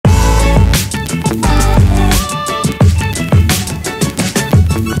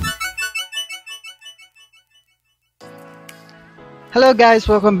Hello guys,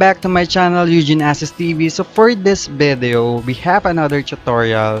 welcome back to my channel Eugene Access TV. So for this video, we have another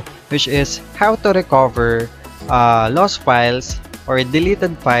tutorial which is how to recover lost files or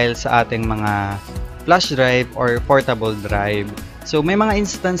deleted files sa ating mga flash drive or portable drive. So may mga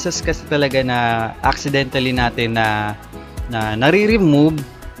instances kasi talaga na accidentally natin na nare-remove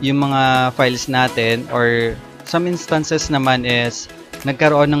yung mga files natin, or some instances naman is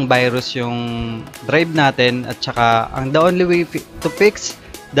nagkaroon ng virus yung drive natin, at saka the only way to fix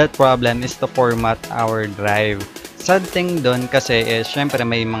that problem is to format our drive. Sad thing doon kasi is syempre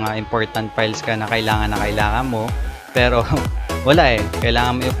may mga important files ka na kailangan mo, pero wala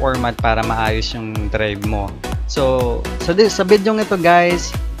kailangan mo i-format para maayos yung drive mo. So sa video ito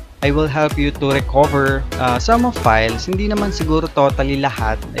guys, I will help you to recover some of files. Hindi naman siguro totally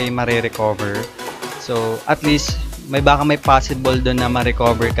lahat ay mare-recover. So at least may possible doon na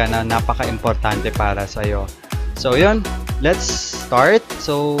ma-recover ka na napaka-importante para sa'yo. So yun, let's start.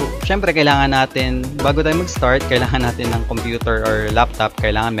 So syempre kailangan natin, bago tayo mag-start, kailangan natin ng computer or laptop.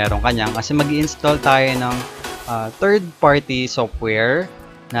 Kailangan meron kanyan kasi mag-i-install tayo ng third-party software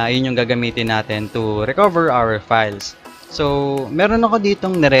na yun yung gagamitin natin to recover our files. So meron ako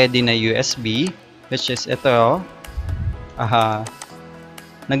ditong na-ready na USB, which is ito.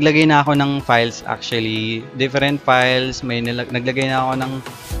 Naglagay na ako ng files, actually different files. May naglagay na ako ng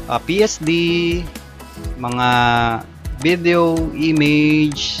PSD, mga video,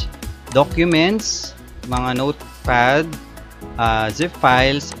 image, documents, mga notepad, zip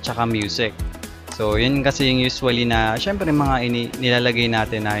files, at saka music. So yun kasi yung usually na syempre mga nilalagay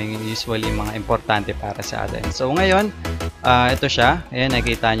natin na yung usually mga importante para sa atin. So ngayon ito siya, ayan,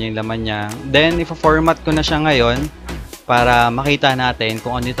 nakita nyo yung laman niya. Then ipo-format ko na siya ngayon para makita natin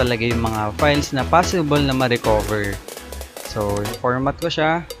kung ano talaga yung mga files na possible na ma-recover. So, format ko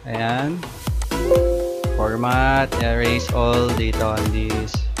siya. Ayan. Format, erase all data on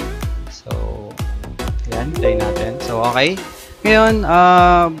this. So, ayan, play natin. So, okay. Ngayon,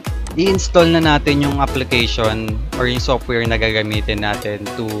 i-install na natin yung application or yung software na gagamitin natin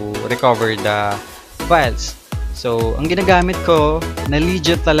to recover the files. So, ang ginagamit ko na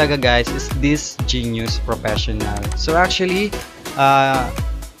legit talaga guys is this Genius Professional. So actually,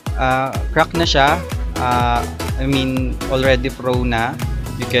 crack na siya. I mean, already pro na.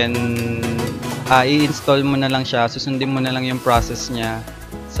 You can i-install mo na lang siya. Susundin mo na lang yung process niya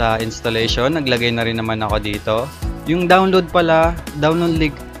sa installation. Naglagay na rin naman ako dito. Yung download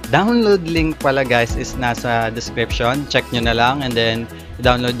link pala guys is nasa description. Check nyo na lang and then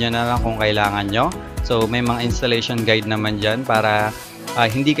download nyo na lang kung kailangan nyo. So may mga installation guide naman dyan para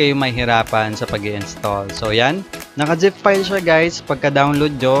hindi kayo mahirapan sa pag-i-install. So yan, naka-zip file siya guys.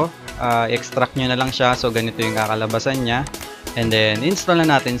 Pagka-download nyo, extract nyo na lang siya. So ganito yung kakalabasan niya. And then install na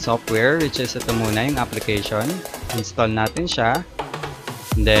natin software, which is ito muna yung application. Install natin siya.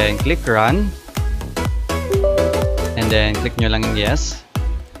 And then click run. And then click nyo lang yung yes.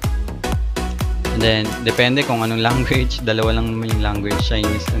 And then depende kung anong language. Dalawa lang naman yung language,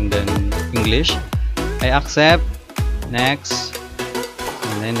 Chinese and then English. I accept, next,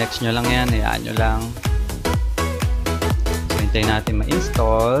 and then next nyo lang yan, hayaan nyo lang. So hintayin natin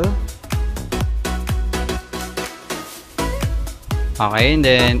ma-install. Okay, and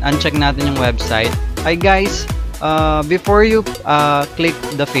then uncheck natin yung website. Hi guys, before you click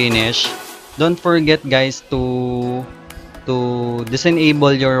the finish, don't forget guys to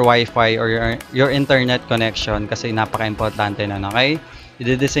disable your Wi-Fi or your internet connection kasi napaka-importante na, okay?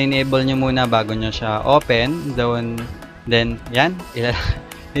 I-disable nyo muna bago nyo siya open. Then yan,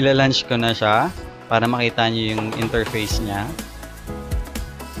 ila-launch ko na siya para makita nyo yung interface niya.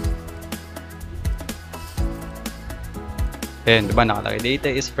 Ayan, diba nakalagay,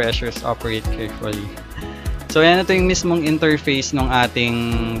 data is precious, operate carefully. So yan, ito yung mismong interface ng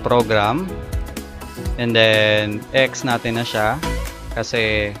ating program. And then X natin na siya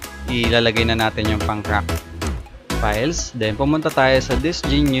kasi ilalagay na natin yung pang-crack files. Then pumunta tayo sa this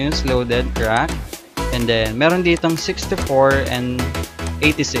Genius loaded crack, and then meron ditong 64 and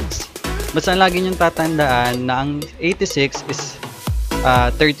 86. Basta lagi niyong tatandaan na ang 86 is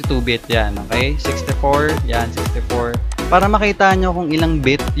 32-bit yan, okay? 64, yan 64. Para makita nyo kung ilang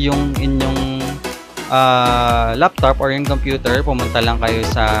bit yung inyong laptop or yung computer, pumunta lang kayo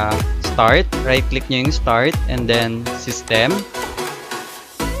sa start, right click nyo yung start, and then system.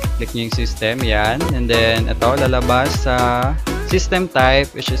 Click nyo yung system, yan. And then, ito, lalabas sa system type,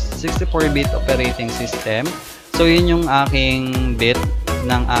 which is 64-bit operating system. So, yun yung aking bit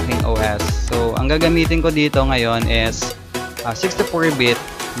ng aking OS. So, ang gagamitin ko dito ngayon is 64-bit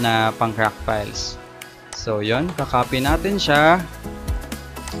na pang-crack files. So, yun. Kakopy natin siya.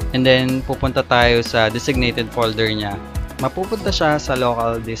 And then, pupunta tayo sa designated folder niya. mapupunta siya sa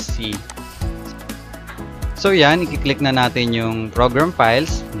local disk C. So yan, i-click na natin yung program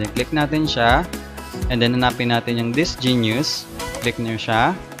files, then click natin siya, and then hanapin natin yung disk genius, click nyo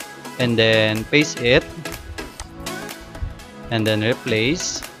siya, and then paste it, and then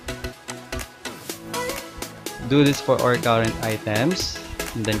replace. Do this for all current items,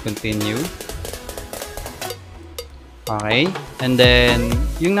 and then continue. Okay, and then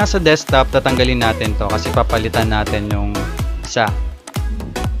yung nasa desktop, tatanggalin natin to kasi papalitan natin yung isa.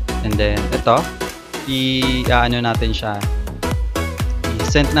 And then ito, i-ano natin siya,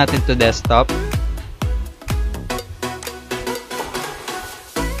 i-send natin to desktop.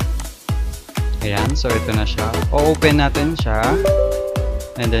 Ayan, so ito na siya. O-open natin siya,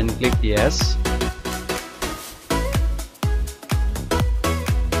 and then click yes.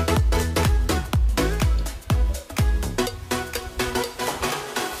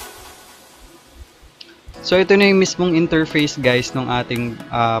 So ito na yung mismong interface guys ng ating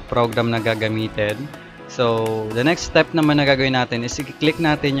program na gagamitin. So the next step naman na gagawin natin is i-click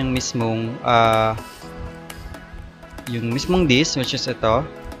natin yung mismong disk, which is ito.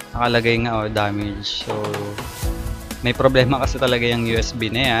 Nakalagay nga damage. So may problema kasi talaga yung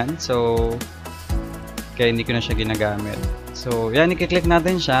USB na yan. So kaya hindi ko na siya ginagamit. So yan, i-click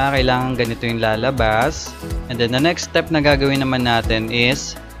natin siya. Kailangan ganito yung lalabas. And then the next step na gagawin naman natin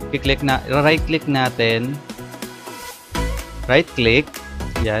is right-click natin. Right-click.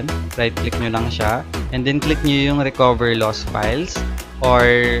 Yan. Right-click nyo lang siya. And then click nyo yung recover lost files. Or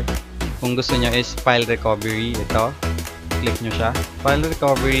kung gusto nyo is file recovery. Ito. Click nyo siya. File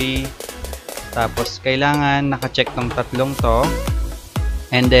recovery. Tapos kailangan naka-check tong tatlong to.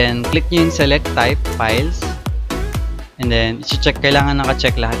 And then click nyo yung select type files. And then i-check. Kailangan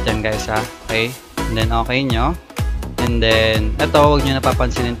naka-check lahat yan guys ha. Okay. And then okay nyo. And then, ito, huwag nyo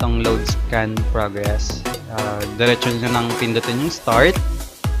napapansinin itong load scan progress. Diretso nyo nang pindutin yung start.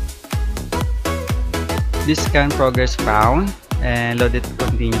 This scan progress found. And load it to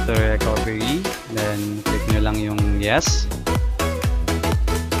continue to recovery. Then, click nyo lang yung yes.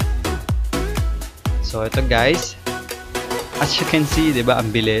 So, ito guys. As you can see, di ba, ang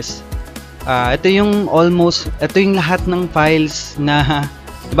bilis. Ito yung lahat ng files na,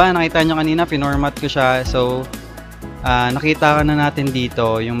 di ba, nakita nyo kanina, pinormat ko siya. So, nakita ka na natin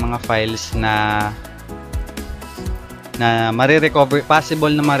dito yung mga files na ma-recover,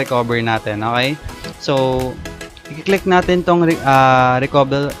 possible na ma-recover natin, okay? So, i-click natin tong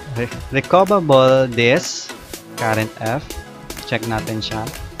recoverable disk, current F. Check natin siya.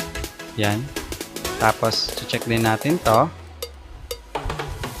 Yan. Tapos, check din natin to.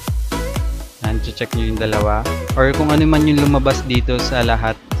 Yan, check nyo yung dalawa. Or kung ano man yung lumabas dito sa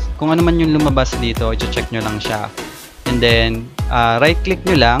lahat. Kung ano man yung lumabas dito, check nyo lang siya. And then, right-click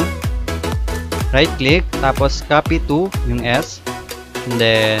nyo lang. Right-click. Tapos, copy to yung S. And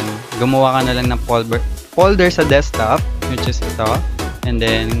then, gumawa ka na lang ng folder sa desktop, which is ito. And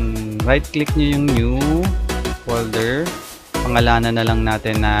then, right-click nyo yung new folder. Pangalanan na lang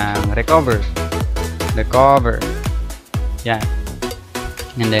natin ng recover. Recover. Yan.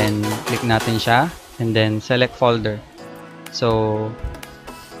 And then, click natin siya. And then, select folder. So,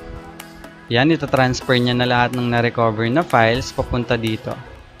 yan, ito-transfer niya na lahat ng na-recover na files papunta dito.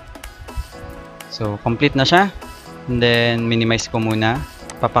 So, complete na siya. And then, minimize ko muna.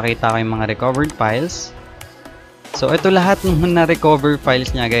 Papakita ko yung mga recovered files. So, ito lahat ng na-recover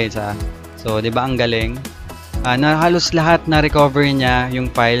files niya, guys, ha. So, di ba ang galing? Halos lahat na-recover niya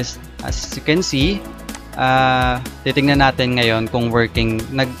yung files. As you can see, titingnan natin ngayon kung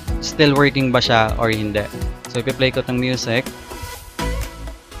still working ba siya or hindi. So, ipi-play ko tong music.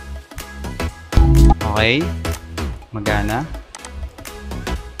 Okay, magana.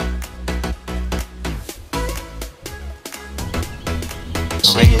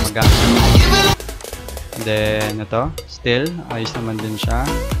 Okay, magana. Then, ito, still, ayos naman din siya.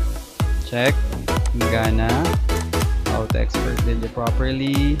 Check, magana. How to export video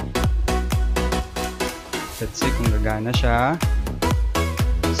properly. Let's see kung gagana siya.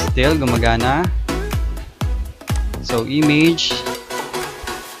 Still, gumagana. So, image.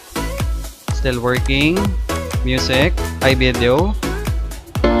 Still working. Music. Video.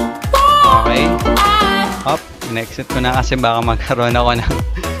 Okay. Up. In-exit ko na kasi baka magkaroon ako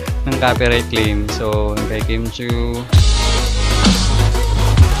ng copyright claim. So, kay Kimchu.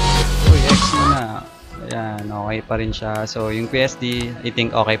 X muna. Ayan. Okay pa rin siya. So, yung PSD, I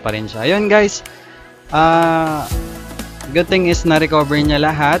think okay pa rin siya. Ayun guys. Good thing is na-recover niya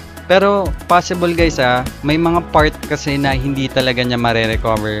lahat. Pero possible guys may mga part kasi na hindi talaga niya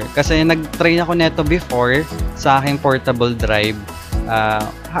mare-recover. Kasi nag-try ako neto before sa aking portable drive.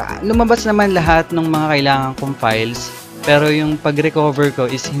 Lumabas naman lahat ng mga kailangan kong files. Pero yung pag-recover ko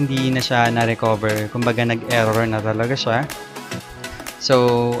is hindi na siya na-recover. Kumbaga nag-error na talaga siya.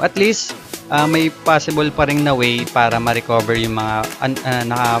 So, at least may possible pa rin na way para ma-recover yung mga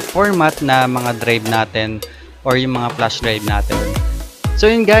naka-format na mga drive natin or yung mga flash drive natin. So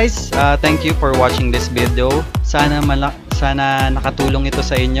yun guys, thank you for watching this video. Sana nakatulong ito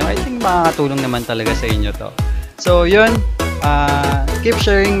sa inyo. I think makakatulong naman talaga sa inyo to. So yun, keep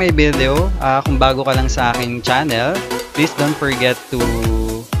sharing my video. Kung bago ka lang sa aking channel, please don't forget to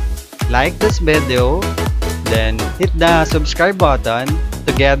like this video, then hit the subscribe button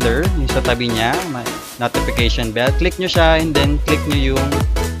together, yung sa tabi niya, notification bell. Click nyo siya and then click nyo yung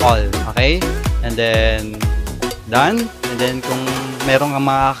all, okay? And then done. And then kung meron kang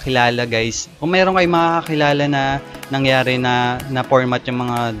makakilala guys, kung meron kayong makakilala na nangyari na format yung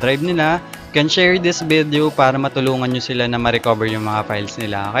mga drive nila, you can share this video para matulungan nyo sila na ma-recover yung mga files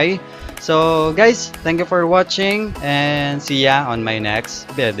nila, okay? So guys, thank you for watching and see ya on my next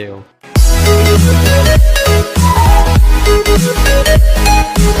video. We'll be right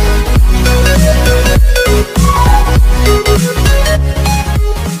back.